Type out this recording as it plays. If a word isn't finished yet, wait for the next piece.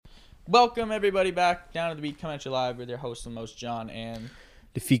Welcome everybody back down to the Beat Coming at you live with your host, the most John, and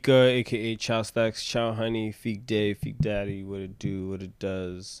The Fika, aka Chow Stacks, Chow Honey, Feek Day, Feek Daddy, what it do, what it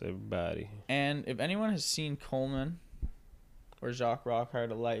does, everybody. and if anyone has seen Coleman or Jacques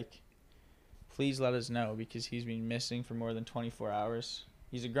Rockhard alike, please let us know because he's been missing for more than 24 hours.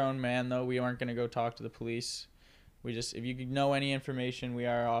 He's a grown man though. We aren't gonna go talk to the police. We just, if you know any information, we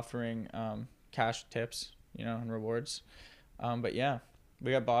are offering cash tips, and rewards. But yeah, we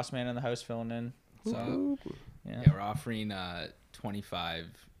got Boss Man in the house filling in. So Yeah, we're offering 25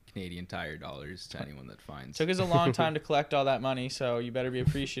 Canadian Tire dollars to anyone that finds. Took us a long time to collect all that money, so you better be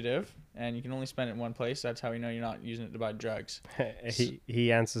appreciative. And you can only spend it in one place. That's how we know you're not using it to buy drugs.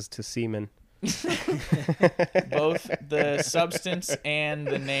 he answers to semen. Both the substance and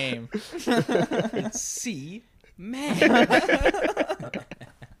the name. See, man.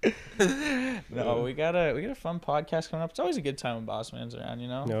 No, we got a fun podcast coming up. It's always a good time when Boss Man's around,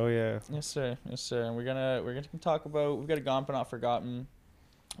 Oh yeah. Yes, sir. Yes, sir. And we're gonna talk about, we've got a Gone But Not Forgotten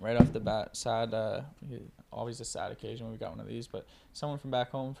right off the bat. Sad, always a sad occasion when we got one of these. But someone from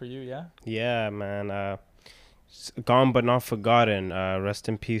back home for you, yeah. Yeah, man. Gone but not forgotten. Rest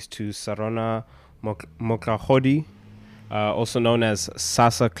in peace to Sarona Moklahodi, also known as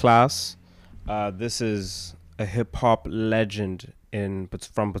Sasa Class. This is a hip hop legend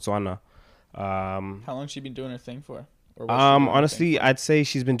from Botswana. How long she been doing her thing for? Or honestly, I'd say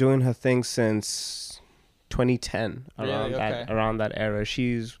she's been doing her thing since 2010, around that era.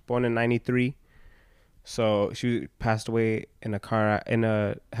 She's born in 93, so she passed away in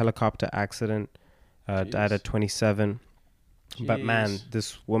a helicopter accident. Died at 27. Jeez. But man,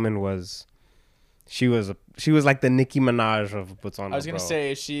 this woman was like the Nicki Minaj of Botswana. I was gonna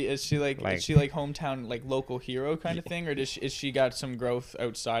say, is she like hometown, like local hero kind of thing, or is she got some growth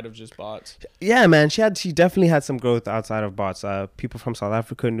outside of just bots? Yeah, man, she definitely had some growth outside of bots. People from South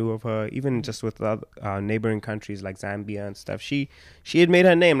Africa knew of her, even just with neighboring countries like Zambia and stuff. She had made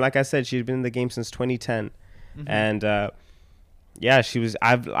her name. Like I said, she had been in the game since 2010, and yeah, she was.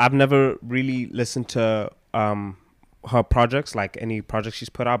 I've never really listened to her projects, like any project she's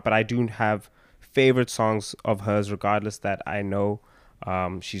put out, but I do have favorite songs of hers regardless that I know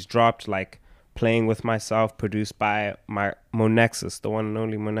she's dropped, like Playing With Myself, produced by my Monexus, the one and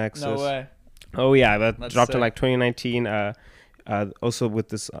only Monexus. No way. Oh yeah, that's dropped sick. in like 2019. Also with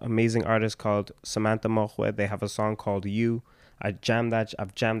this amazing artist called Samantha Mohwe, they have a song called You. I've jammed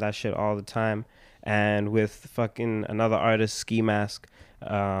that shit all the time. And with fucking another artist, Ski Mask,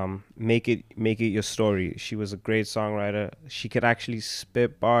 make it your story. She was a great songwriter. She could actually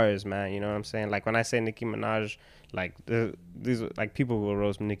spit bars, man. You know what I'm saying? Like when I say Nicki Minaj, like these like people will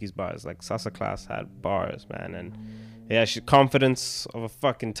roast Nicki's bars. Like Sasa Class had bars, man, and yeah, she confidence of a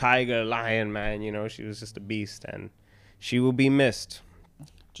fucking tiger, lion, man. She was just a beast, and she will be missed.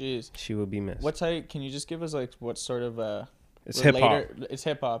 Jeez. She will be missed. Can you just give us like what sort of It's hip hop. It's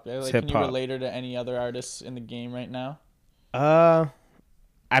hip hop. Yeah? Like, can you relate her to any other artists in the game right now?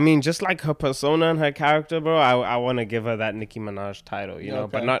 I mean, just like her persona and her character, bro. I want to give her that Nicki Minaj title,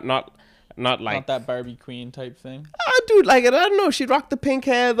 but not like Not that Barbie Queen type thing. Dude, like I don't know. She rocked the pink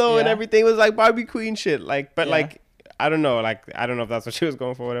hair though, and Yeah. everything was like Barbie Queen shit. Like, but Yeah. like I don't know. Like I don't know if that's what she was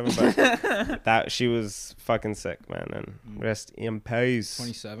going for, whatever. But that she was fucking sick, man. And rest in peace.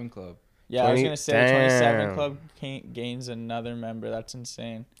 27 Club. Yeah, I was gonna say Damn. 27 Club gains another member. That's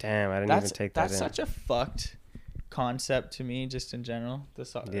insane. Damn, I didn't even take that That's in. such a fucked concept to me, just in general. The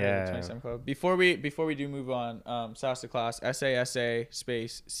Yeah. 27 Club. Before we do move on, Sasa Class, SASA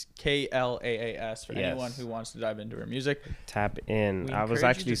space KLAAS for Yes. anyone who wants to dive into her music. Tap in. We I was encourage you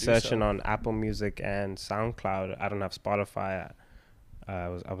actually to do searching so. on Apple Music and SoundCloud. I don't have Spotify. I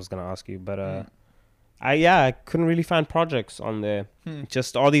was gonna ask you, but I couldn't really find projects on there.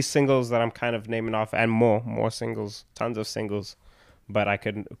 Just all these singles that I'm kind of naming off, and more singles, tons of singles, but I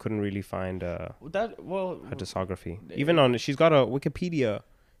couldn't really find her discography. Even she's got a Wikipedia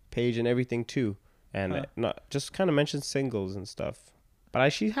page and everything too, and not just kind of mentions singles and stuff. But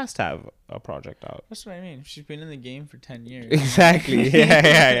she has to have a project out. That's what I mean. She's been in the game for 10 years. Exactly.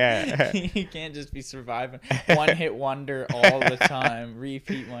 Yeah. You can't just be surviving one hit wonder all the time.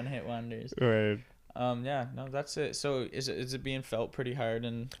 Repeat one hit wonders. Right. Yeah, no, that's it. So is it being felt pretty hard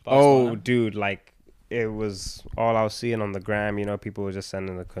in Botswana? Oh, dude, like it was all I was seeing on the gram. People were just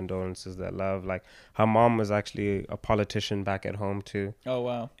sending the condolences, that love. Like her mom was actually a politician back at home too. Oh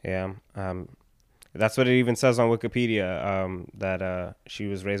wow. Yeah. That's what it even says on Wikipedia. That she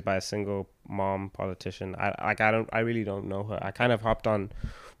was raised by a single mom politician. I really don't know her. I kind of hopped on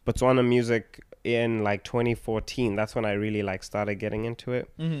Botswana music in like 2014. That's when I really like started getting into it.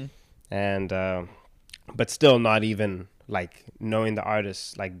 Mm-hmm. And but still not even like knowing the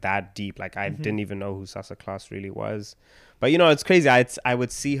artist like that deep. Like I didn't even know who Sasa Claus really was. But you know, it's crazy. I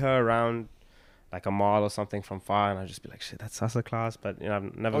would see her around like a mall or something from far, and I'd just be like, shit, that's Sasa Claus. But you know,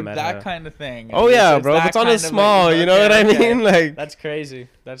 I've never met that her. kind of thing. Oh yeah, bro. If it's on a small, you know what I mean? Like that's crazy.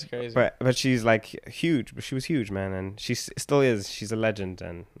 That's crazy. But she's like huge. But she was huge, man, and she still is. She's a legend,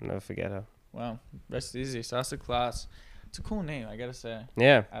 and I'll never forget her. Wow, rest easy, Sasa Claus. It's a cool name, I gotta say.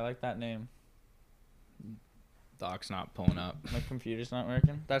 Yeah. I like that name. Doc's not pulling up. My computer's not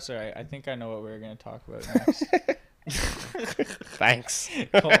working. That's all right. I think I know what we're gonna talk about next. Thanks.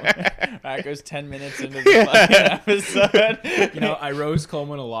 That goes 10 minutes into the fucking episode. You know, I roast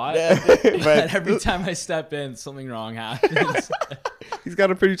Coleman a lot, but but every time I step in, something wrong happens. he's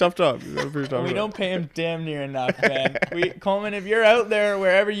got a pretty tough job. We don't pay him damn near enough, man. Coleman, if you're out there,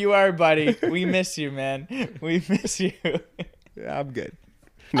 wherever you are, buddy, we miss you, man. We miss you. Yeah, I'm good.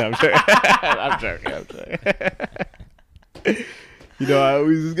 No, I'm joking. I'm joking. You know, I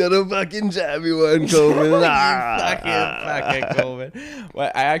always just got a fucking jabby one, Coleman. Fucking Coleman.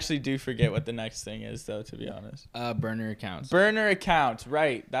 Well, I actually do forget what the next thing is, though, to be honest. Burner accounts. Burner accounts,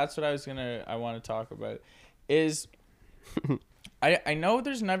 right. That's what I want to talk about. Is I know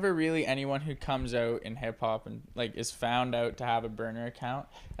there's never really anyone who comes out in hip hop and like is found out to have a burner account,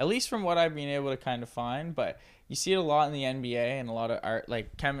 at least from what I've been able to kind of find. But you see it a lot in the NBA and a lot of art,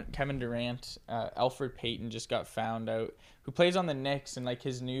 like Kevin Durant, Elfrid Payton just got found out, who plays on the Knicks, and like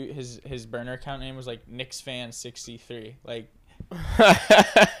his burner account name was like Knicks fan 63. Like,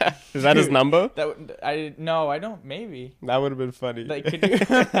 is that his number? I don't. Maybe that would have been funny. Like, could you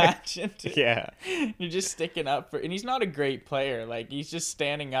imagine? Yeah, you're just sticking up for, and he's not a great player. Like, he's just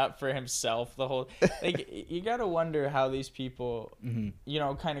standing up for himself the whole. Like, you gotta wonder how these people, you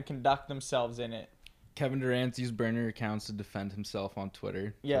know, kind of conduct themselves in it. Kevin Durant used burner accounts to defend himself on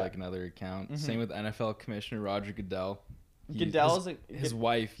Twitter. Yeah, for like another account. Same with NFL Commissioner Roger Goodell. His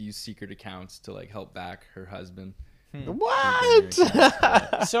wife used secret accounts to like help back her husband. What?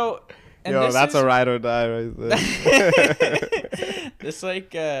 So, and yo, that's a ride or die right there. It's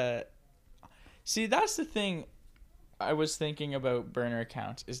like, see, that's the thing. I was thinking about burner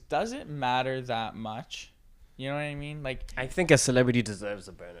accounts. Does it matter that much? You know what I mean? Like, I think a celebrity deserves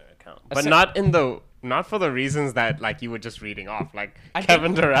a burner account, but not for the reasons that like you were just reading off, like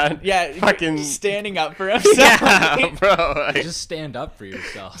Kevin Durant. Yeah, fucking standing up for himself. Yeah, bro. Like, just stand up for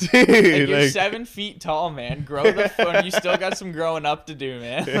yourself. Dude, like, you're 7 feet tall, man. Grow the phone. You still got some growing up to do,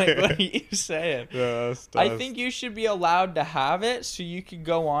 man. Like, what are you saying? Yeah, I think you should be allowed to have it so you could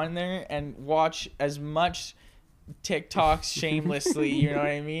go on there and watch as much TikToks shamelessly, you know what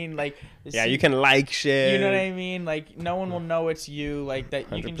I mean? Like, yeah, you can like shit. You know what I mean? Like, no one will know it's you. Like,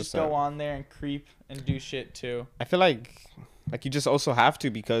 that you can just go on there and creep and do shit too. I feel like you just also have to,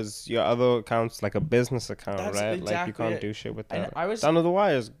 because your other account's like a business account, right? Exactly, like you can't do shit with that. Down to the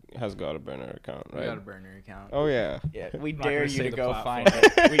Wire has got a burner account, right? We got a burner account. Oh yeah. Yeah, we dare you to go find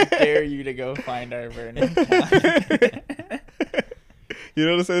it. We dare you to go find our burner account. You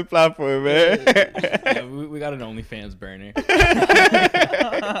know, to say the platform, man. Yeah, we got an OnlyFans burner.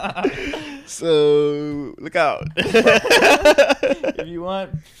 So look out. If you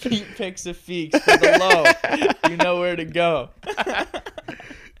want feet pics of Feeks for the low, you know where to go.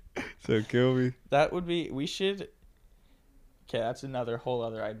 So kill me. That would be. We should. Okay, that's another whole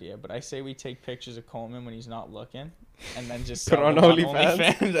other idea. But I say we take pictures of Coleman when he's not looking, and then just put on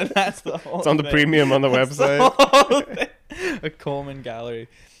OnlyFans. And that's the whole. It's on the premium on the website. A Coleman gallery.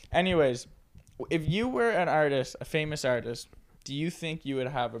 Anyways, if you were an artist, a famous artist, do you think you would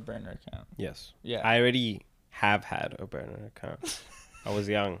have a burner account? Yes. Yeah. I already have had a burner account. I was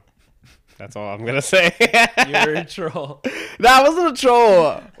young. That's all I'm gonna say. You were a troll. No, I wasn't a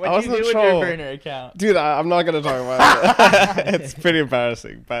troll. What did you do with your burner account? Dude, I'm not gonna talk about it. It's pretty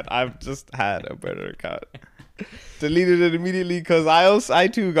embarrassing, but I've just had a burner account. Deleted it immediately because I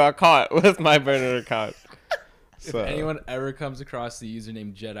too got caught with my burner account. So. If anyone ever comes across the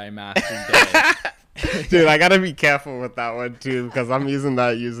username Jedi Master Day, dude, I gotta be careful with that one too, because I'm using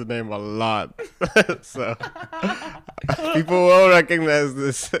that username a lot. So people will recognize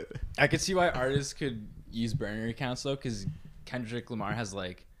this. I could see why artists could use burner accounts though, because Kendrick Lamar has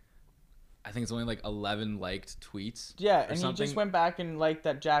like, I think it's only like 11 liked tweets. Yeah, and he just went back and liked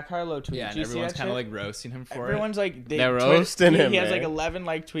that Jack Harlow tweet. Yeah, and everyone's kind of like roasting him for Everyone's like, they're roasting him. He has like 11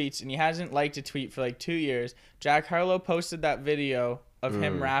 liked tweets, and he hasn't liked a tweet for like 2 years. Jack Harlow posted that video of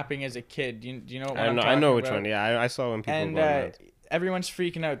him rapping as a kid. Do you know what I'm talking about? I know which one. Yeah, I saw when people. And everyone's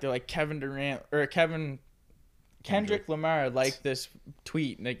freaking out. They're like, Kendrick Lamar liked this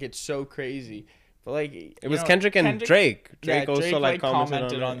tweet. Like, it's so crazy. But like, it was Kendrick and Drake. Drake also like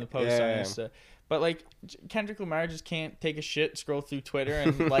commented on the post on Insta. But like Kendrick Lamar just can't take a shit, scroll through Twitter,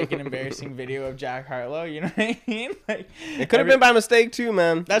 and like an embarrassing video of Jack Harlow. You know what I mean? Like It could have been by mistake too,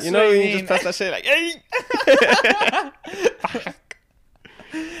 man. That's you know, what I you mean. just press that shit like, hey.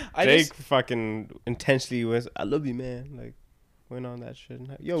 Drake fucking intentionally was, I love you, man. Like, went on that shit.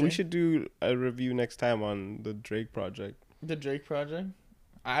 Yo, we Drake- should do a review next time on the Drake project. The Drake project.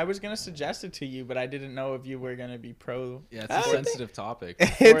 I was gonna suggest it to you, but I didn't know if you were gonna be pro. Yeah, it's I a think- sensitive topic.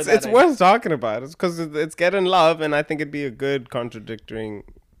 It's that, worth talking about. It's because it's getting love, and I think it'd be a good contradicting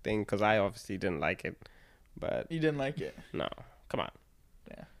thing. Because I obviously didn't like it, but You didn't like it. no, come on,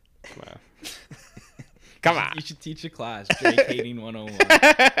 Yeah. come on, come on, You should teach a class, Drake hating 101.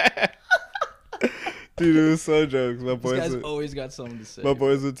 dude. It was so jokes. My This boys, guy's were, always got something to say. my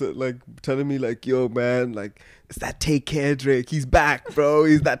boys were like telling me like, "Yo, man, like it's that Take Care Drake. He's back, bro.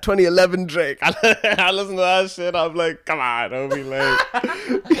 He's that 2011 Drake." I listen to that shit. I'm like, come on, don't be like,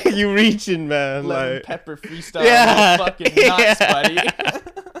 you reaching, man. Lemon Like, pepper freestyle. Yeah. Fucking nuts, buddy.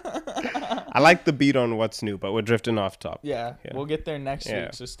 I like the beat on What's New, but we're drifting off top. Yeah, Yeah. we'll get there next Yeah.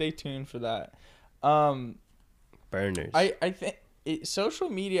 week, so stay tuned for that. Burners. I think social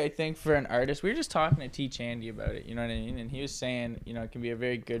media, I think for an artist, we were just talking to Teach Andy about it, you know what I mean, and he was saying, you know, it can be a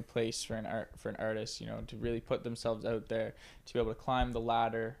very good place for an artist, you know, to really put themselves out there, to be able to climb the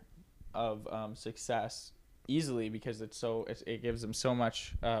ladder of success easily, because it gives them so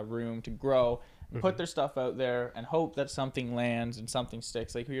much room to grow, put their stuff out there, and hope that something lands and something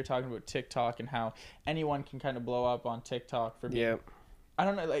sticks. Like we were talking about TikTok and how anyone can kind of blow up on TikTok for being, Yeah. I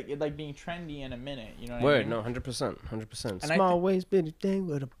don't know, like being trendy in a minute, you know what I Word, mean? no, 100%, 100%. And I Small waist, bitty thing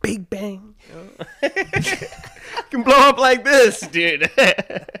with a big bang. Can blow up like this, dude.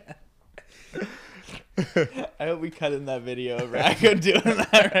 I hope we cut in that video of Racco doing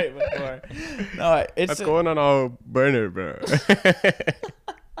that right before. No, it's What's going on our burner, bro?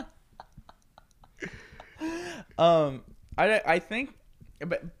 I think,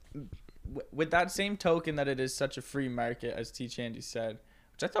 but with that same token that it is such a free market, as T. Chandy said,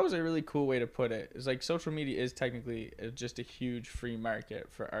 which I thought was a really cool way to put it. It's like social media is technically just a huge free market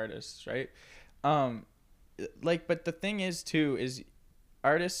for artists, right? Like, but the thing is too is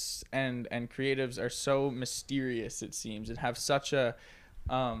artists and creatives are so mysterious, it seems, and have such a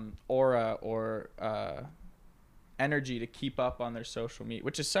aura or energy to keep up on their social media,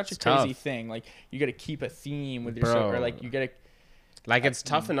 which is such It's a crazy tough. thing. Like you got to keep a theme with your Bro. or like you got to. Like, it's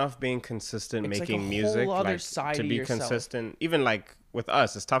tough enough being consistent It's like making a music. whole other Like, side to of be yourself. consistent, even like with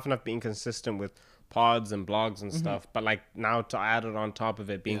us, it's tough enough being consistent with pods and blogs and stuff. But like now to add it on top of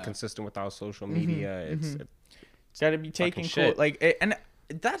it, being Yeah. consistent with our social media, it's It's got to be taken Fucking cool. shit. Like, and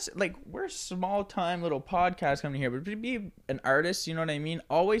that's like, we're a small time little podcast coming here, but to be an artist, you know what I mean?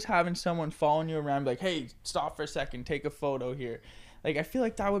 Always having someone following you around, be like, hey, stop for a second, take a photo here. Like, I feel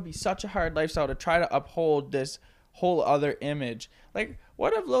like that would be such a hard lifestyle to try to uphold this whole other image. Like,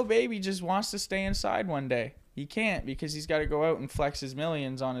 what if Lil Baby just wants to stay inside one day? He can't because he's got to go out and flex his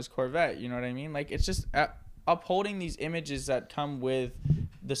millions on his Corvette. You know what I mean? Like, it's just upholding these images that come with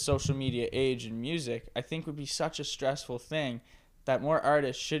the social media age and music, I think would be such a stressful thing that more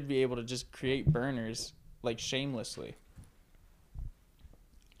artists should be able to just create burners like shamelessly.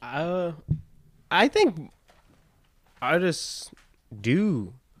 I think artists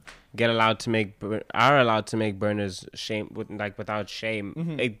are allowed to make burners without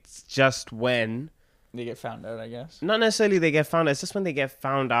shame. It's just when They get found out, I guess. not necessarily they get found out. It's just when they get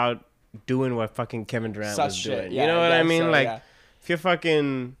found out doing what fucking Kevin Durant Such was shit. doing. Yeah, You know what I guess mean? so, Like yeah. if you're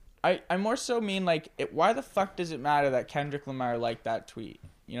fucking I more so mean like why the fuck does it matter that Kendrick Lamar liked that tweet?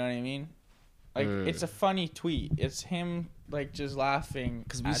 You know what I mean? Like it's a funny tweet. It's him like just laughing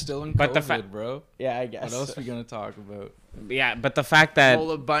Because we at- still in But the COVID, bro. Yeah, I guess. What else we gonna talk about? yeah, but the fact that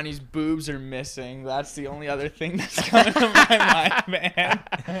Lola Bunny's boobs are missing. That's the only other thing that's coming to my mind, man.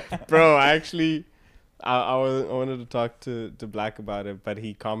 bro, actually, I wanted to talk to Black about it, but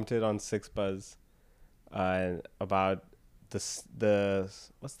he commented on Six Buzz, about the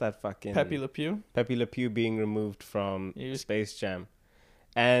what's that fucking Pepe Le Pew. Pepe Le Pew being removed from He was- Space Jam,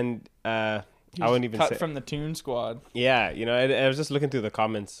 and He I was wouldn't even cut say from the Toon Squad. yeah, you know, I was just looking through the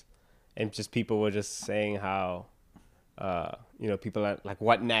comments, and just people were just saying how. You know, people are like,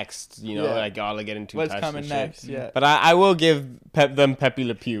 what next? You know, Yeah. like y'all are getting too What's touched coming and shit. next? Yeah. But I will give them Pepe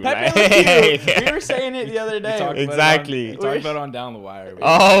Le Pew. Pepe right? Le Pew. We were saying it the other We day. talked Exactly. About it on, we talked about it on Down the Wire. Bro.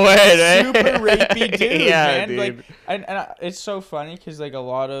 Oh wait, right? Super rapey dude, yeah, man. dude. Like, and it's so funny because like a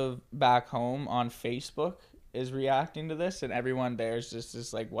lot of back home on Facebook is reacting to this, and everyone there is just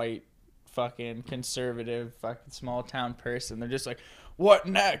this like white fucking conservative fucking small town person. They're just like, what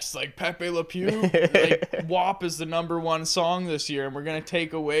next? Like Pepe Le Pew, like WAP is the #1 song this year, and we're gonna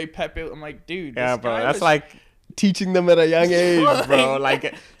take away Pepe. I'm like, dude, Yeah, this bro. guy That's was- like teaching them at a young age, bro. Like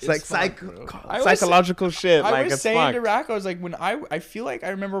it's like fucked, bro. I was- psychological shit. I Like was it's saying fucked. to Rack, I was like, I feel like I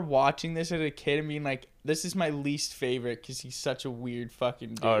remember watching this as a kid and being like, this is my least favorite because he's such a weird fucking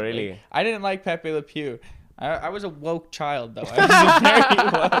dude. Oh, really? Like, I didn't like Pepe Le Pew. I was a woke child though. I was a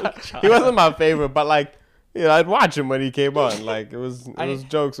very woke child. He wasn't my favorite, but like, you know, I'd watch him when he came on. Like it was I-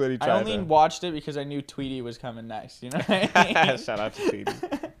 jokes when he I tried only to. watched it because I knew Tweety was coming next. You know what I mean? Shout out to Tweety.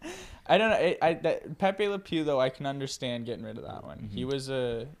 I don't know. That Pepe Le Pew though, I can understand getting rid of that one. Mm-hmm. He was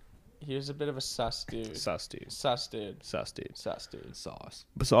a bit of a sus dude. Sus dude. Sus dude. Sus dude. Sus dude. Sauce.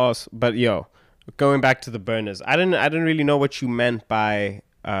 Sauce. But yo, going back to the burners, I didn't really know what you meant by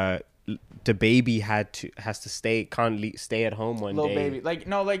the baby has to stay stay at home one Little day. baby, like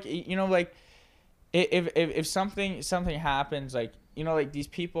no, like you know, like if something happens, like you know, like these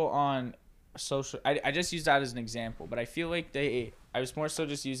people on social. I just use that as an example, but I feel like I was more so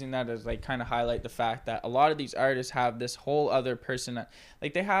just using that as like kind of highlight the fact that a lot of these artists have this whole other person,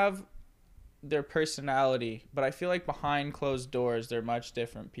 like they have their personality, but I feel like behind closed doors they're much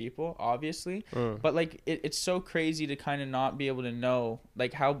different people, obviously. But like it's so crazy to kind of not be able to know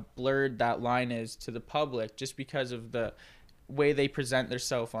like how blurred that line is to the public just because of the way they present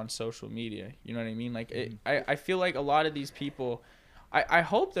themselves on social media. You know what I mean? Like I feel like a lot of these people, I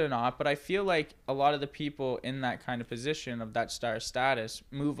hope they're not, but I feel like a lot of the people in that kind of position of that star status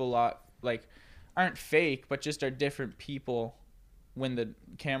move a lot, like aren't fake, but just are different people when the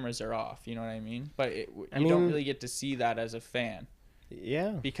cameras are off. You know what I mean? But you don't really get to see that as a fan Yeah.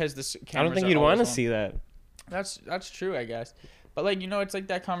 because the cameras I don't think are you'd want to always on. see that. That's true, I guess. But like, you know, it's like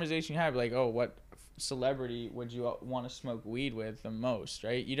that conversation you have, like, oh, what celebrity would you want to smoke weed with the most,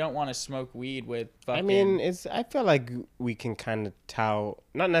 right? You don't want to smoke weed with fucking... I mean, I feel like we can kind of tell,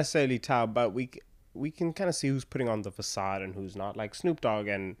 not necessarily tell, but we can kind of see who's putting on the facade and who's not. Like Snoop Dogg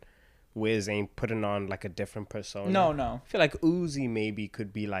and Wiz ain't putting on like a different persona. No. I feel like Uzi maybe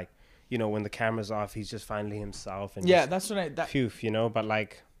could be like, you know, when the camera's off, he's just finally himself. And Yeah, just, that's what phew, you know, but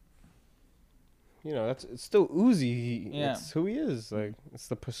like, you know, it's still Uzi. Yeah. It's who he is. Like, it's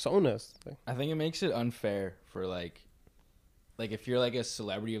the personas. Like, I think it makes it unfair for like if you're like a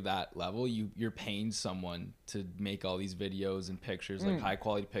celebrity of that level, you're paying someone to make all these videos and pictures, like high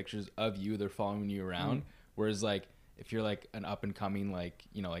quality pictures of you. They're following you around. Whereas like if you're like an up and coming like,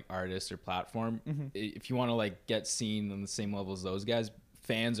 you know, like artist or platform, if you want to like get seen on the same level as those guys,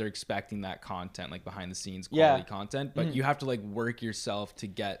 fans are expecting that content, like behind the scenes quality content, but you have to like work yourself to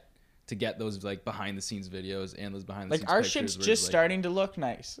get those like behind the scenes videos and those behind the scenes like our pictures shit's where just it's, like, starting to look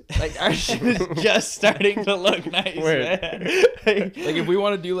nice. Like our shit is just starting to look nice, man. like if we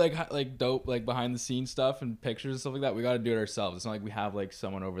want to do like dope like behind the scenes stuff and pictures and stuff like that, we got to do it ourselves. It's not like we have like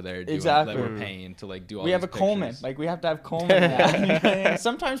someone over there doing Exactly. that we're paying to like do all We have these a Coleman. pictures. Like we have to have Coleman now.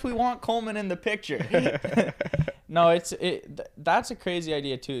 Sometimes we want Coleman in the picture. No, that's a crazy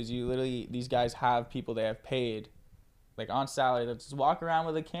idea too. Is you literally, these guys have people they have paid, like on salary, that just walk around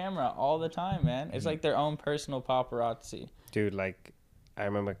with a camera all the time, man. It's like their own personal paparazzi. dude, like, I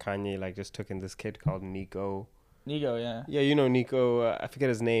remember Kanye like just took in this kid called Nico. Nico, yeah. Yeah, you know Nico. I forget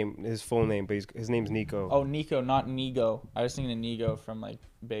his name, his full name, but his name's Nico. Oh, Nico, not Nego. I was thinking of Nego from like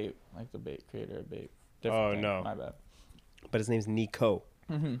Bape, like the Bape creator of Bape. Oh, thing. no. My bad. But his name's Nico.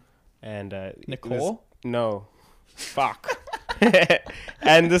 Mm-hmm. And Nicole? No, fuck.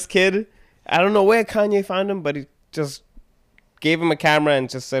 And this kid, I don't know where Kanye found him, but he just gave him a camera and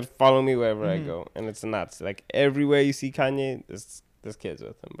just said, "Follow me wherever I go." And it's nuts. Like everywhere you see Kanye, this kid's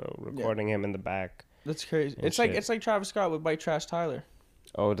with him, bro, recording him in the back. That's crazy. And It's like shit. Travis Scott with White Trash Tyler,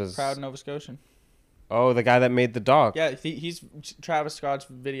 Oh, does proud Nova Scotian. Oh, the guy that made the dog. Yeah, he's Travis Scott's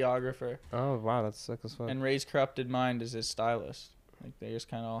videographer, Oh wow, that's sick as fuck. and Ray's Corrupted Mind is his stylist. Like they just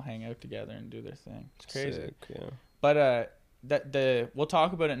kind of all hang out together and do their thing. It's crazy. Sick, yeah. But we'll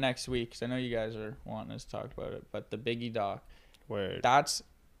talk about it next week because I know you guys are wanting us to talk about it. But the Biggie doc, Word. that's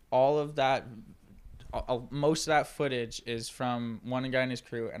all of that. Most of that footage is from one guy and his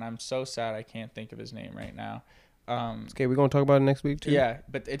crew, and I'm so sad I can't think of his name right now. Okay, we're gonna talk about it next week too. Yeah,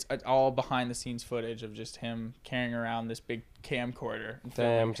 but it's all behind the scenes footage of just him carrying around this big camcorder. And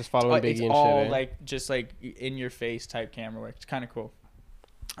filming. Damn, just following It's Biggie and all shit. Eh? like just like in your face type camera work. It's kind of cool.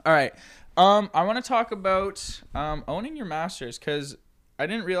 All right, I want to talk about owning your masters because I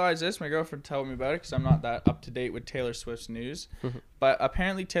didn't realize this. My girlfriend told me about it because I'm not that up to date with Taylor Swift's news. But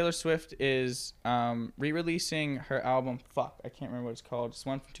apparently Taylor Swift is re-releasing her album. Fuck, I can't remember what it's called. It's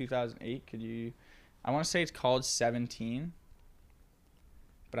one from 2008. I want to say it's called 17.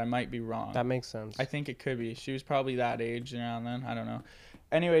 but I might be wrong. That makes sense. I think it could be. She was probably that age around then. I don't know.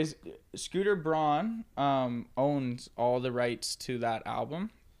 Anyways, Scooter Braun owns all the rights to that album.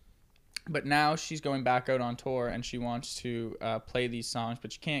 But now she's going back out on tour and she wants to play these songs,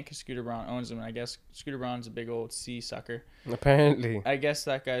 but she can't because Scooter Braun owns them. And I guess Scooter Braun's a big old sea sucker. Apparently. I guess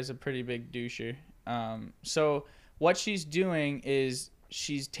that guy's a pretty big doucher. So what she's doing is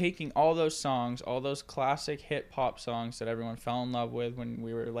she's taking all those songs, all those classic hip hop songs that everyone fell in love with when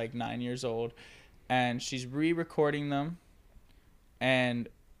we were like 9 years old, and she's re-recording them and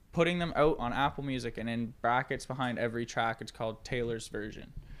putting them out on Apple Music, and in brackets behind every track it's called Taylor's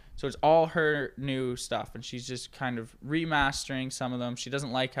version. So it's all her new stuff, and she's just kind of remastering some of them. She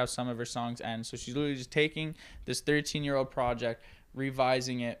doesn't like how some of her songs end, so she's literally just taking this 13-year-old project,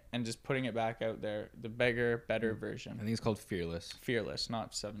 revising it, and just putting it back out there. The bigger, better version. I think it's called Fearless. Fearless,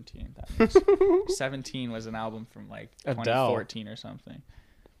 not 17. That was 17 was an album from like 2014 or something.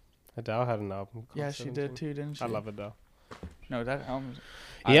 Adele had an album called Yeah, she 17. did too, didn't she? I love Adele. No, that album.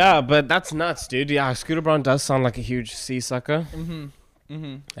 Yeah, but that's nuts, dude. Yeah, Scooter Braun does sound like a huge sea sucker. Mm-hmm.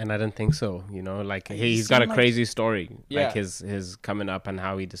 And I didn't think so, you know, like He he's got a seemed like- crazy story, Yeah. like his coming up and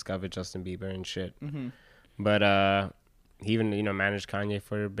how he discovered Justin Bieber and shit. Mm-hmm. But he even, you know, managed Kanye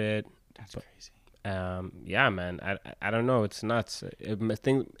for a bit. That's crazy. Yeah, man, I don't know, it's nuts. I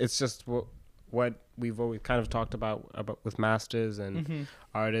think it's just what we've always kind of talked about with masters and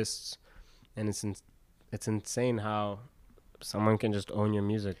artists, and it's insane how someone can just own your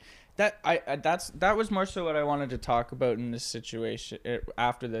music. That was more so what I wanted to talk about in this situation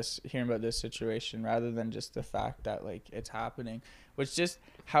after this, hearing about this situation, rather than just the fact that like it's happening, was just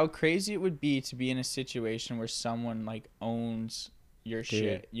how crazy it would be to be in a situation where someone like owns your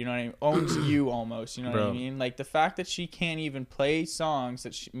shit, you know what I mean, owns you almost, you know what I mean, like the fact that she can't even play songs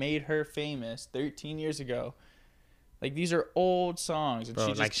that made her famous 13 years ago, like these are old songs,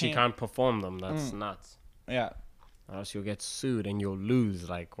 and she can't perform them. That's nuts. Yeah. Or else you'll get sued and you'll lose.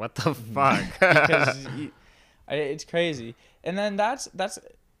 Like, what the fuck? Because it's crazy. And then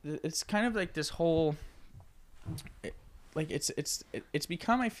it's kind of like this whole, like it's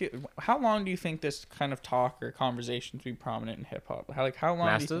become, I feel, how long do you think this kind of talk or conversations be prominent in hip hop? How long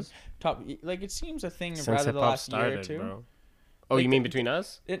Masters? do you think like it seems a thing Since rather the hip-hop last year or two? bro. Oh, Like you mean between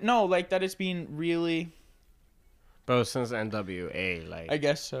us? No, like that it's been really, Bro, since NWA, like, I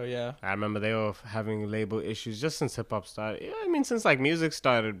guess so, yeah. I remember they were having label issues just since hip hop started. Yeah, I mean, since like music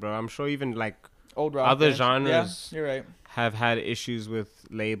started, bro. I'm sure even like Old rock other bands. genres Yeah, you're right. have had issues with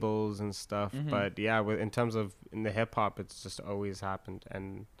labels and stuff. Mhm. But yeah, in terms of in the hip hop, it's just always happened,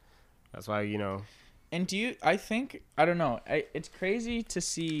 and that's why, you know. And I think, I don't know, it's crazy to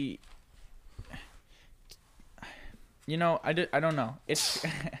see, you know, I don't know. It's,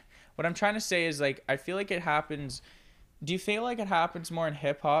 what I'm trying to say is, like, I feel like it happens, do you feel like it happens more in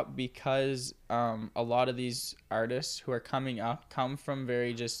hip-hop because a lot of these artists who are coming up come from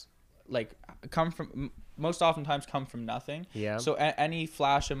very just, like, most oftentimes come from nothing. Yeah. So any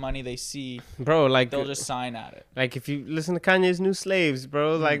flash of money they see, Bro, like they'll just sign at it. Like, if you listen to Kanye's New Slaves,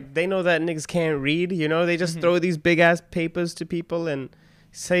 bro, like, they know that niggas can't read, you know? They just throw these big-ass papers to people and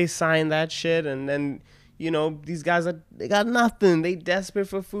say, sign that shit, and then, you know, these guys, they got nothing. They desperate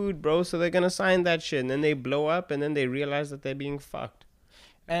for food, bro, so they're gonna sign that shit, and then they blow up, and then they realize that they're being fucked.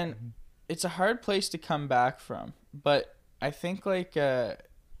 And it's a hard place to come back from. But I think, like,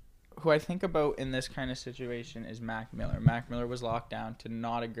 who I think about in this kind of situation is Mac Miller. Mac Miller was locked down to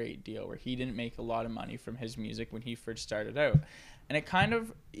not a great deal, where he didn't make a lot of money from his music when he first started out. And it kind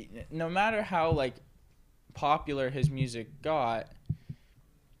of, no matter how, like, popular his music got,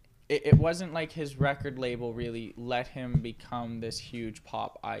 it wasn't like his record label really let him become this huge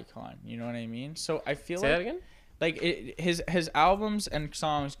pop icon. You know what I mean? So I feel Say that again? like his albums and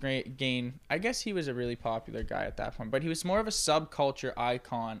songs gain, I guess he was a really popular guy at that point, but he was more of a subculture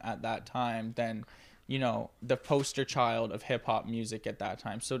icon at that time than, you know, the poster child of hip hop music at that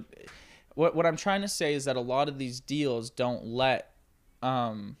time. So what I'm trying to say is that a lot of these deals don't let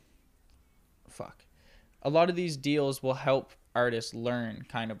a lot of these deals will help artists learn,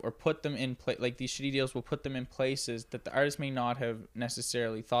 kind of, or put them in place. Like, these shitty deals will put them in places that the artist may not have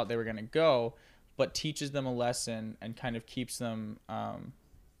necessarily thought they were going to go, but teaches them a lesson and kind of keeps them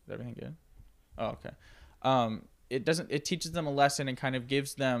is everything good? Oh, okay. It teaches them a lesson and kind of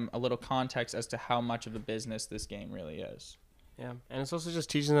gives them a little context as to how much of a business this game really is. Yeah, and it's also just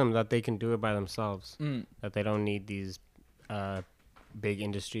teaching them that they can do it by themselves, that they don't need these big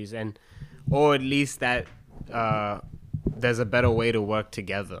industries, or at least that there's a better way to work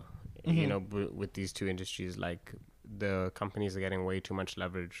together, you know, with these two industries. Like, the companies are getting way too much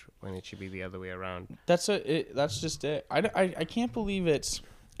leverage when it should be the other way around. That's just it. I can't believe it's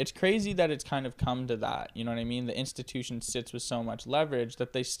it's crazy that it's kind of come to that. You know what I mean? The institution sits with so much leverage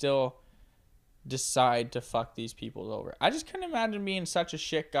that they still decide to fuck these people over. I just couldn't imagine being such a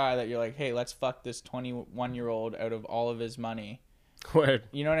shit guy that you're like, hey, let's fuck this 21-year-old out of all of his money. Word.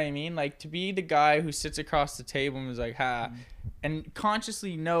 You know what I mean? Like, to be the guy who sits across the table and is like, and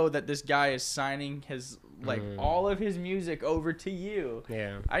consciously know that this guy is signing his, like, all of his music over to you.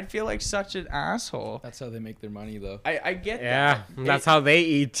 Yeah. I'd feel like such an asshole. That's how they make their money, though. I get Yeah, that. that's how they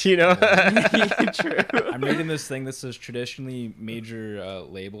eat, you know. True. I'm reading this thing that says traditionally major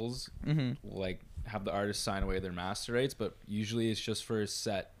labels like have the artist sign away their master rights, but usually it's just for a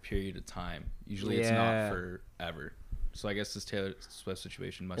set period of time. Usually it's not forever. So I guess this Taylor Swift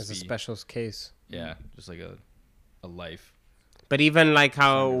situation must be a special case. Yeah, just like a life. But even like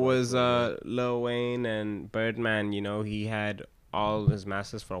how it was Lil Wayne and Birdman, you know, he had all his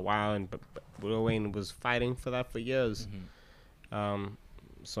masters for a while, and Lil Wayne was fighting for that for years.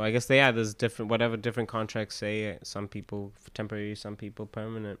 So I guess there's different contracts say. Some people temporary, some people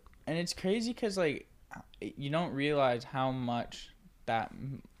permanent. And it's crazy because, like, you don't realize how much that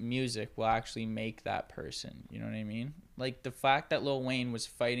music will actually make that person. You know what I mean? Like, the fact that Lil Wayne was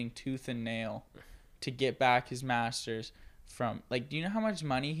fighting tooth and nail to get back his masters from, like, do you know how much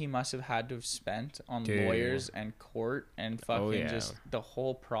money he must have had to have spent on lawyers and court and fucking just the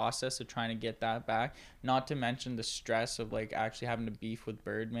whole process of trying to get that back? Not to mention the stress of, like, actually having to beef with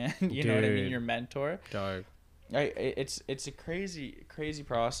Birdman. You know what I mean? Your mentor. Dog. It's a crazy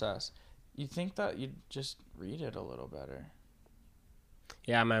process. You'd think that you'd just read it a little better.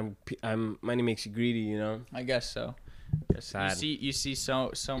 Yeah, man. Money makes you greedy, you know. I guess so. Sad. You see so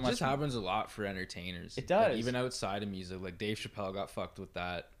It much. just happens a lot for entertainers. It does. Like, even outside of music, like Dave Chappelle got fucked with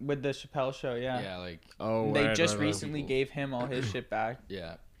that. With the Chappelle show, Yeah, like they just recently gave him all his shit back.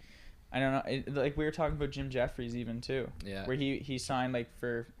 yeah. I don't know. Like, we were talking about Jim Jeffries even too. Yeah. Where he signed like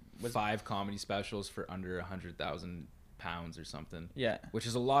for 5 comedy specials for under £100,000 or something. Yeah. Which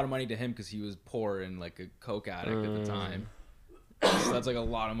is a lot of money to him because he was poor and like a coke addict at the time. So that's like a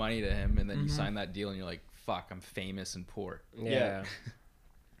lot of money to him, and then you sign that deal and you're like, fuck, I'm famous and poor. Yeah.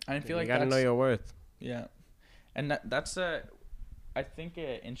 I feel like you gotta know your worth. Yeah, and that's I think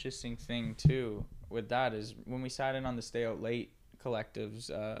an interesting thing too with that is when we sat in on the Stay Out Late collectives,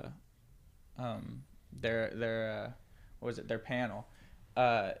 their panel.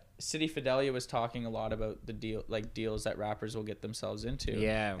 City Fidelia was talking a lot about the deals that rappers will get themselves into.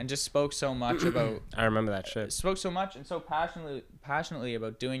 Yeah. And just spoke so much about. I remember that shit. Spoke so much and so passionately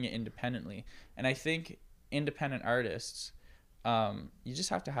about doing it independently, and I think independent artists, you just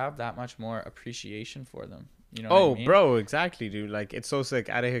have to have that much more appreciation for them. You know what I mean? Bro, exactly, dude. Like, it's so sick.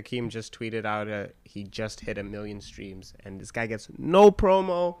 Ade Hakeem just tweeted out he just hit 1 million streams, and this guy gets no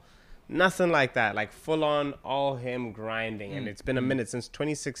promo, nothing like that. Like, full on, all him grinding. And it's been a minute since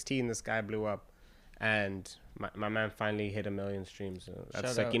 2016. This guy blew up, and my man finally hit 1 million streams. So that's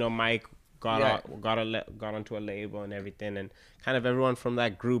Shout like out. you know, Mike got onto a label and everything, and kind of everyone from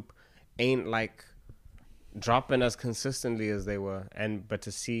that group ain't like dropping as consistently as they were. But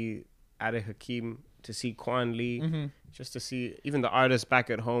to see Ade Hakeem, to see Quan Lee, just to see even the artists back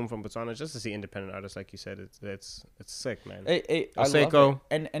at home from Botswana, just to see independent artists, like you said, it's sick, man. I love Oseko,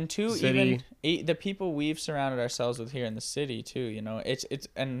 it. And too, City. even the people we've surrounded ourselves with here in the city too, you know, it's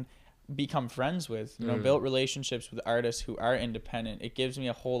and become friends with, you know, built relationships with artists who are independent. It gives me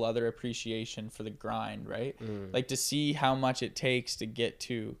a whole other appreciation for the grind, right? Like, to see how much it takes to get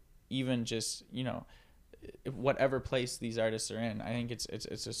to even just, you know, whatever place these artists are in. I think it's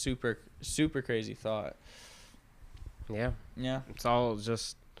a super crazy thought. Yeah, it's all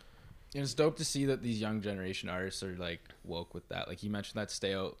just. And it's dope to see that these young generation artists are like woke with that. Like you mentioned that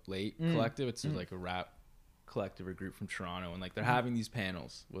Stay Out Late collective. It's like a rap collective or group from Toronto, and like they're having these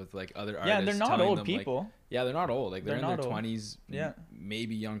panels with like other artists. Yeah, they're not telling old them, people. Like, yeah, they're not old. Like they're in their 20s,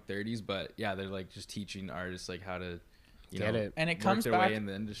 maybe young 30s, but yeah, they're like just teaching artists like how to Get it. And it work comes their back way in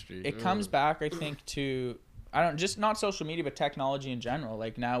the industry. It comes back, I think, to just not social media, but technology in general.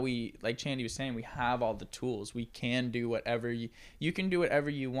 Like, now like Chandy was saying, we have all the tools. We can do whatever you can do whatever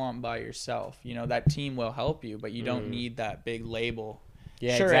you want by yourself. You know, that team will help you, but you don't need that big label.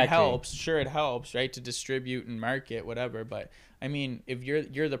 Yeah, sure, exactly. it helps, right, to distribute and market, whatever. But I mean, if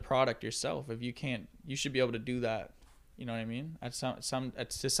you're the product yourself, if you can't, you should be able to do that. You know what I mean?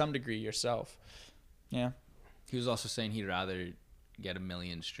 To some degree yourself. Yeah. He was also saying he'd rather get 1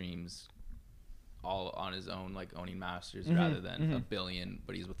 million streams all on his own, like owning masters, rather than 1 billion,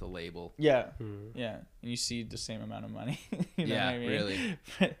 but he's with a label. Yeah. Yeah. And you see the same amount of money. You know what I mean? Really.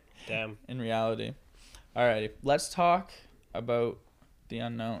 Damn. In reality. Alrighty. Let's talk about the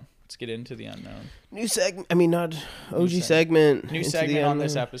unknown. Let's get into the unknown. New segment. I mean, not OG New segment. New Into the segment on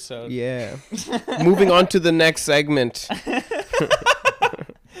this unknown. episode. Yeah. Moving on to the next segment.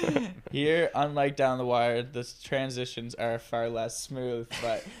 Here, unlike Down the Wire, the transitions are far less smooth,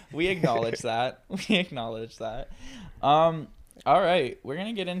 but we acknowledge that. We acknowledge that. All right, we're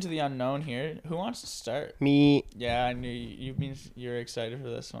gonna get into the unknown here. Who wants to start? Me. Yeah, I knew you're excited for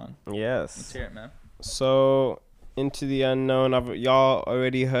this one. Let's Yes. hear it, man. So, Into the Unknown. Y'all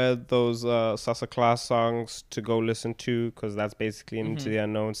already heard those Salsa Class songs to go listen to, because that's basically Into the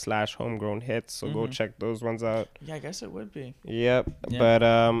Unknown / Homegrown Hits. So go check those ones out. Yeah, I guess it would be. Yep. Yeah. But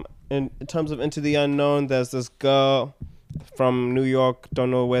in terms of Into the Unknown, there's this girl from New York. Don't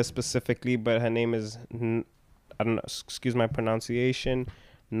know where specifically, but her name is I don't know. Excuse my pronunciation.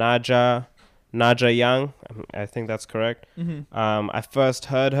 Naja Young. I think that's correct. I first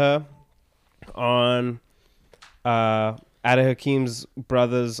heard her on Ada Hakim's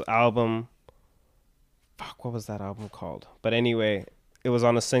brother's album. Fuck, what was that album called? But anyway, it was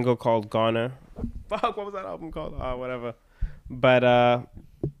on a single called Goner. Fuck, what was that album called? Whatever. But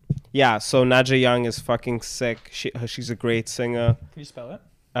yeah, so Naja Young is fucking sick. She's a great singer. Can you spell it?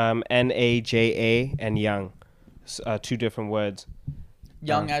 Naja and Young. 2 different words.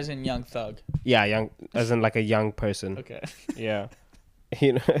 Young as in young thug. Yeah, young as in like a young person. Okay. Yeah.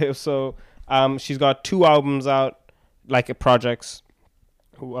 You know, so she's got 2 albums out, like projects.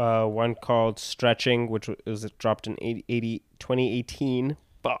 One called Stretching, which was dropped in 2018.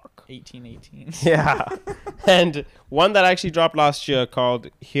 Fuck. 1818. Yeah. And one that actually dropped last year called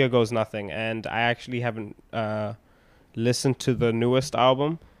Here Goes Nothing. And I actually haven't listened to the newest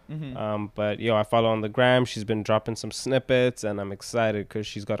album. But I follow on the gram. She's been dropping some snippets, and I'm excited because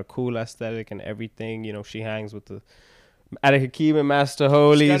she's got a cool aesthetic and everything. You know, she hangs with the Ada Hakim and Master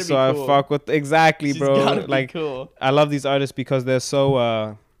Holy, so cool. I fuck with exactly, bro. Gotta like, be cool. I love these artists because they're so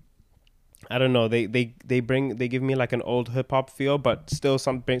I don't know. They give me like an old hip hop feel, but still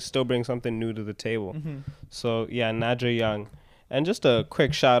bring something new to the table. So yeah, Naja Young. And just a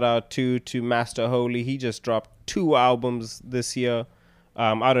quick shout out to Master Holy. He just dropped 2 albums this year.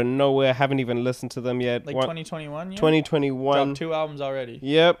 Out of nowhere, haven't even listened to them yet. Like 2021, yeah? 2021. Dropped 2 albums already.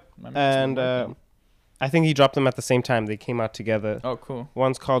 Yep. And I think he dropped them at the same time. They came out together. Oh, cool.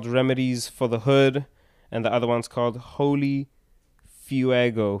 One's called Remedies for the Hood, and the other one's called Holy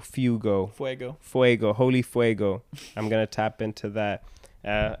Fuego. Holy Fuego. I'm gonna tap into that.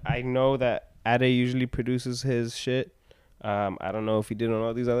 I know that Ade usually produces his shit. I don't know if he did on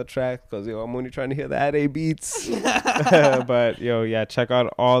all these other tracks, because I'm only trying to hear the Ade beats. But yeah, check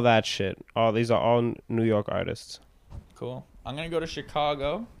out all that shit. These are all New York artists. Cool. I'm gonna go to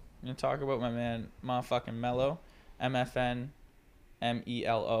Chicago. I'm gonna talk about my man motherfucking Mello, MFN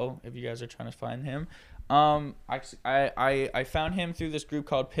MELO. If you guys are trying to find him, I found him through this group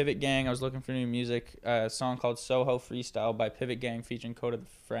called Pivot Gang. I was looking for new music. A song called Soho Freestyle by Pivot Gang featuring Coda the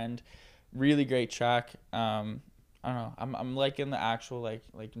Friend. Really great track. I don't know. I'm liking the actual like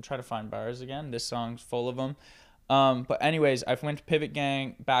I'm trying to find bars again. This song's full of them. But anyways, I went to Pivot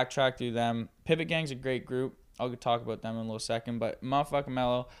Gang, backtracked through them. Pivot Gang's a great group. I'll talk about them in a little second. But motherfucking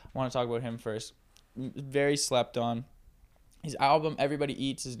Mello, I want to talk about him first. Very slept on. His album Everybody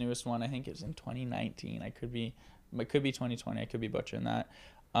Eats, his newest one, I think it was in 2019. It could be 2020. I could be butchering that.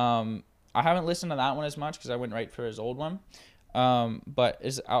 I haven't listened to that one as much because I went right for his old one. But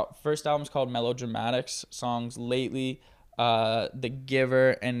his first album's called Melodramatics. Songs Lately, The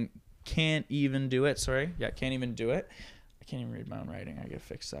Giver, and Can't Even Do It. Can't Even Do It. I can't even read my own writing. I gotta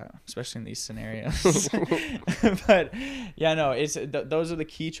fix that, especially in these scenarios. But yeah, no, it's those are the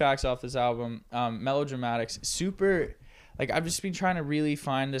key tracks off this album. Melodramatics, super. Like, I've just been trying to really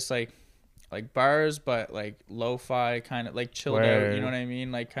find this like bars, but like lo-fi, kind of like chilled out, you know what I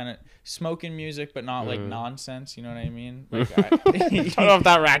mean? Like kind of smoking music, but not like nonsense, you know what I mean? Like turn off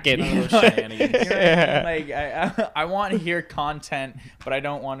that racket. Like I want to hear content, but I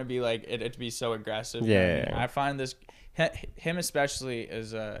don't want to be like it to be so aggressive. Yeah. You know what I mean? I find this him especially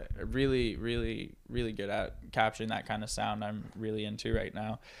is really, really, really good at capturing that kind of sound I'm really into right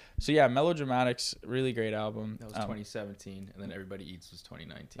now. So yeah, Melodramatics, really great album. That was 2017, and then Everybody Eats was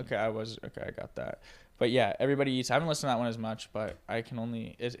 2019. Okay, I got that. But yeah, Everybody Eats. I haven't listened to that one as much, but I can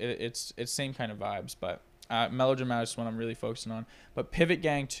only it's same kind of vibes. But Melodramatics is one I'm really focusing on. But Pivot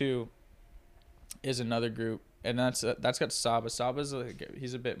Gang 2 is another group, and that's got Saba. Saba's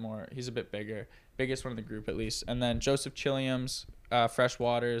he's a bit bigger, biggest one in the group at least. And then Joseph Chilliams, Fresh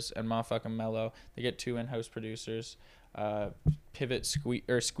Waters, and motherfucking Mello. They get 2 in-house producers.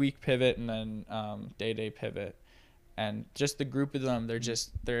 Squeak Pivot, and then Day Pivot. and just the group of them,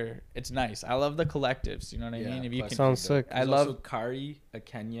 it's nice. I love the collectives, you know what I mean? If you can, Sounds sick. I There's love also Kari,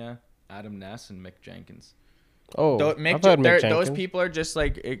 Akenya, Adam Ness, and Mick Jenkins. Oh, Those, I've heard Mick those Jenkins. people are just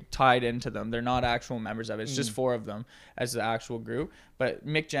like tied into them. They're not actual members of it. It's just 4 of them as the actual group. But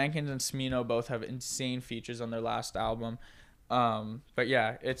Mick Jenkins and Smino both have insane features on their last album. But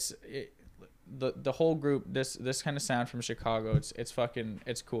yeah, the whole group. This kind of sound from Chicago.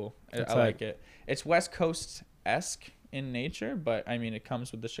 It's cool. I like it. It's West Coast esque in nature, but I mean it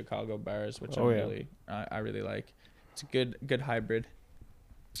comes with the Chicago bars, which I really like. It's a good hybrid.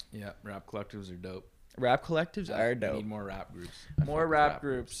 Yeah, rap collectives are dope. Rap collectives are We dope. need more rap groups. More rap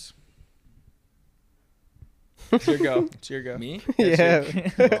groups. It's your go. It's your go. Me? Yeah.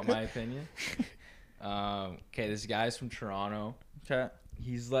 About my opinion. Okay, this guy's from Toronto. Okay.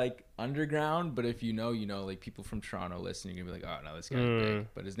 He's like underground, but if you know, like people from Toronto listening, you're gonna be like, oh no, this guy's big.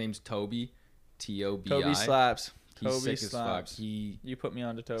 But his name's Toby, Tobi. Toby slaps. He's Toby sick slaps. as fuck. He You put me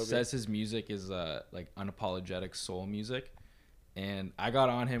on to Toby. says his music is like unapologetic soul music, and I got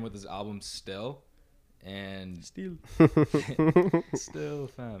on him with his album Still, and Steal. Still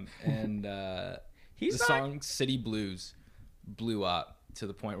fam, and He's the not- song City Blues blew up to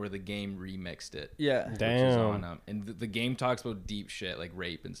the point where the game remixed it. Yeah. Which is Damn. on, and the game talks about deep shit like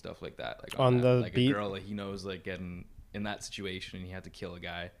rape and stuff like that. Like On that. the like beat? a girl that he knows like getting in that situation, and he had to kill a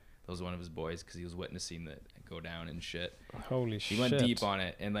guy that was one of his boys because he was witnessing that go down and shit. Holy shit. He went deep on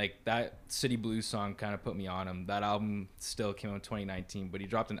it, and like that City Blues song kind of put me on him. That album still came out in 2019, but he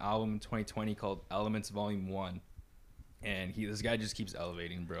dropped an album in 2020 called Elements Volume 1. And this guy just keeps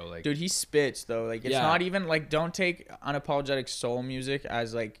elevating, bro. Like, Dude, he spits though. Like it's Yeah. not even like don't take unapologetic soul music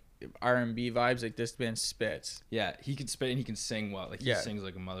as like R&B vibes. Like this band spits. yeah, he can spit and he can sing well. Like he Yeah. sings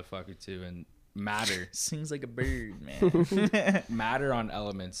like a motherfucker too. And Matter, Sings like a bird, man. Matter on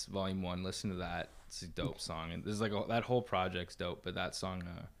Elements Volume 1. Listen to that. It's a dope song. And there's like that whole project's dope, but that song,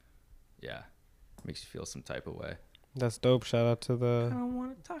 yeah, makes you feel some type of way. That's dope. Shout out to the don't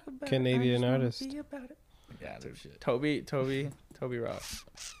want to talk about Canadian artist. Yeah, Type shit. Toby Rock.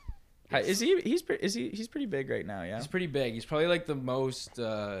 He's pretty big right now, yeah. He's pretty big. He's probably like the most.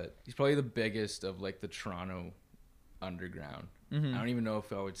 He's probably the biggest of like the Toronto underground. Mhm. I don't even know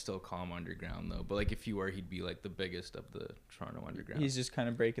if I would still call him underground though. But like if you were, he'd be like the biggest of the Toronto underground. He's just kind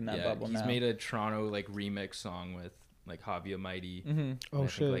of breaking that bubble he's now. made a Toronto like remix song with like Javier Mighty. Mhm. Oh I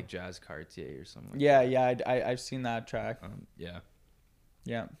shit. think, like Jazz Cartier or something. Like Yeah, that. yeah, I've seen that track. Yeah.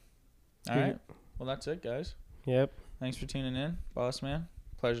 Yeah. All Sweet. right. Well, that's it, guys. Yep. Thanks for tuning in, boss man.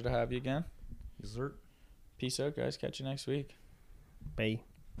 Pleasure to have you again. Dessert. Peace out, guys. Catch you next week. Bye.